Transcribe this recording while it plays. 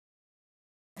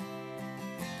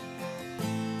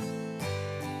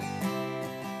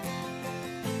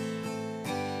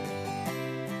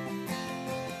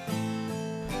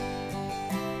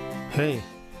Hey,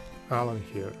 Alan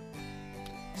here.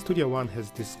 Studio One has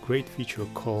this great feature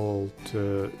called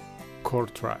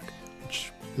Chord Track,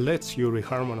 which lets you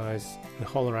reharmonize the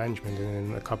whole arrangement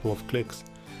in a couple of clicks,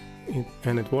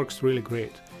 and it works really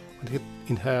great. But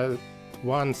it had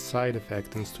one side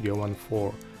effect in Studio One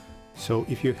 4. So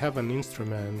if you have an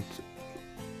instrument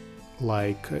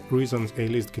like Reason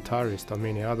A-List Guitarist or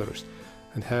many others,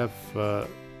 and have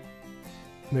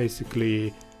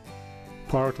basically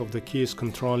part of the keys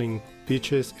controlling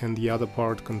pitches and the other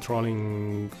part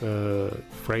controlling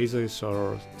phrases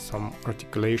or some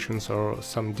articulations or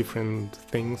some different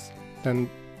things, then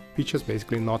pitches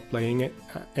basically not playing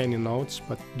any notes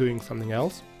but doing something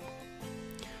else.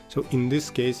 So in these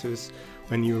cases,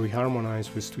 when you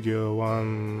reharmonize with Studio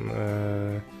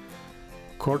One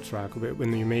chord track,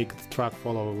 when you make the track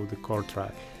follow the chord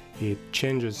track, it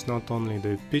changes not only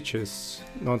the pitches,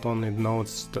 not only the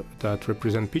notes that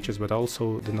represent pitches, but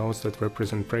also the notes that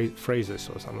represent phrases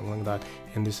or something like that.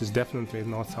 And this is definitely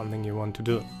not something you want to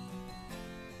do.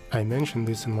 I mentioned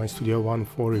this in my Studio One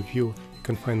 4 review. You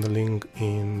can find the link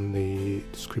in the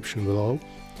description below.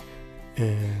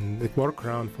 And the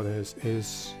workaround for this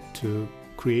is to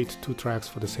create two tracks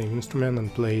for the same instrument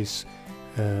and place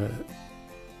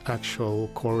actual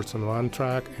chords on one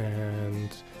track and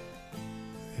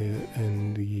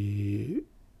the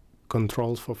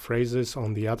controls for phrases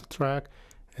on the other track,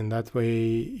 and that way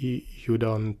you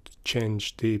don't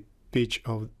change the pitch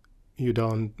of, you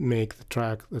don't make the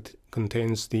track that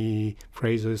contains the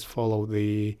phrases follow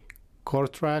the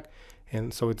chord track,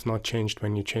 and so it's not changed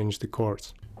when you change the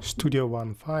chords. Studio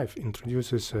One 5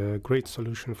 introduces a great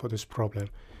solution for this problem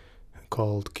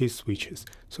called key switches.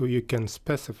 So you can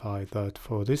specify that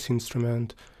for this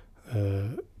instrument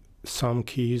some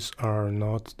keys are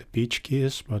not the pitch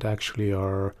keys, but actually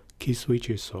are key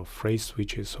switches or phrase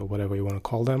switches or whatever you want to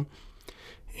call them.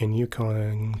 And you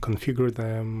can configure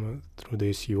them through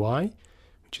this UI,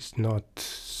 which is not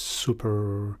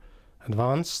super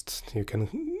advanced.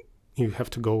 You have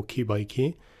to go key by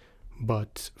key,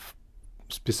 but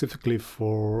specifically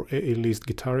for A-List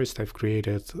Guitarist, I've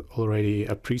created already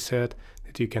a preset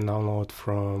that you can download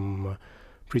from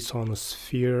PreSonus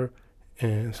Sphere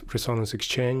and PreSonus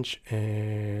Exchange,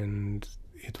 and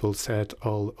it will set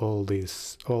all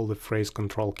the phrase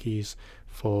control keys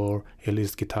for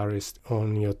A-List Guitarist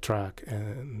on your track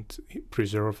and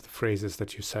preserve the phrases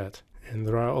that you set. And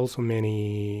there are also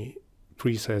many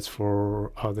presets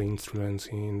for other instruments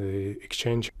in the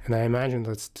Exchange, and I imagine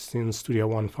that since Studio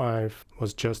One 5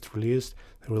 was just released,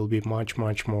 there will be much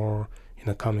more in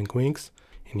the coming weeks,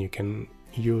 and you can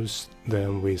use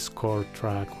them with Chord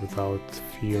Track without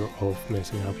fear of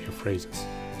messing up your phrases.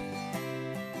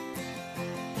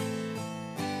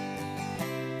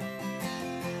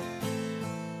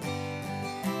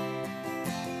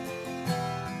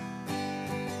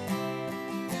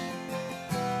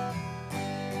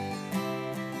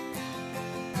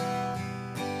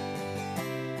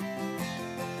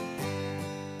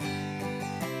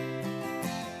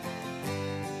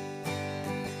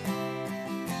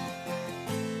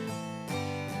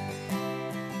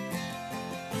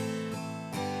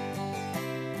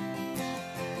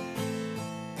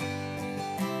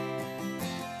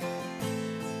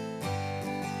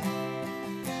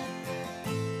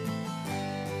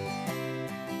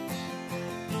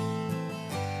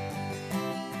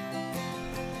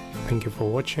 Thank you for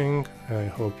watching. I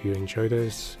hope you enjoyed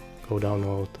this. Go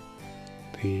download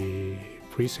the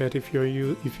preset if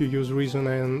you use Reason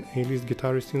and A-List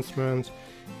Guitarist instruments,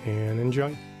 and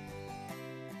enjoy.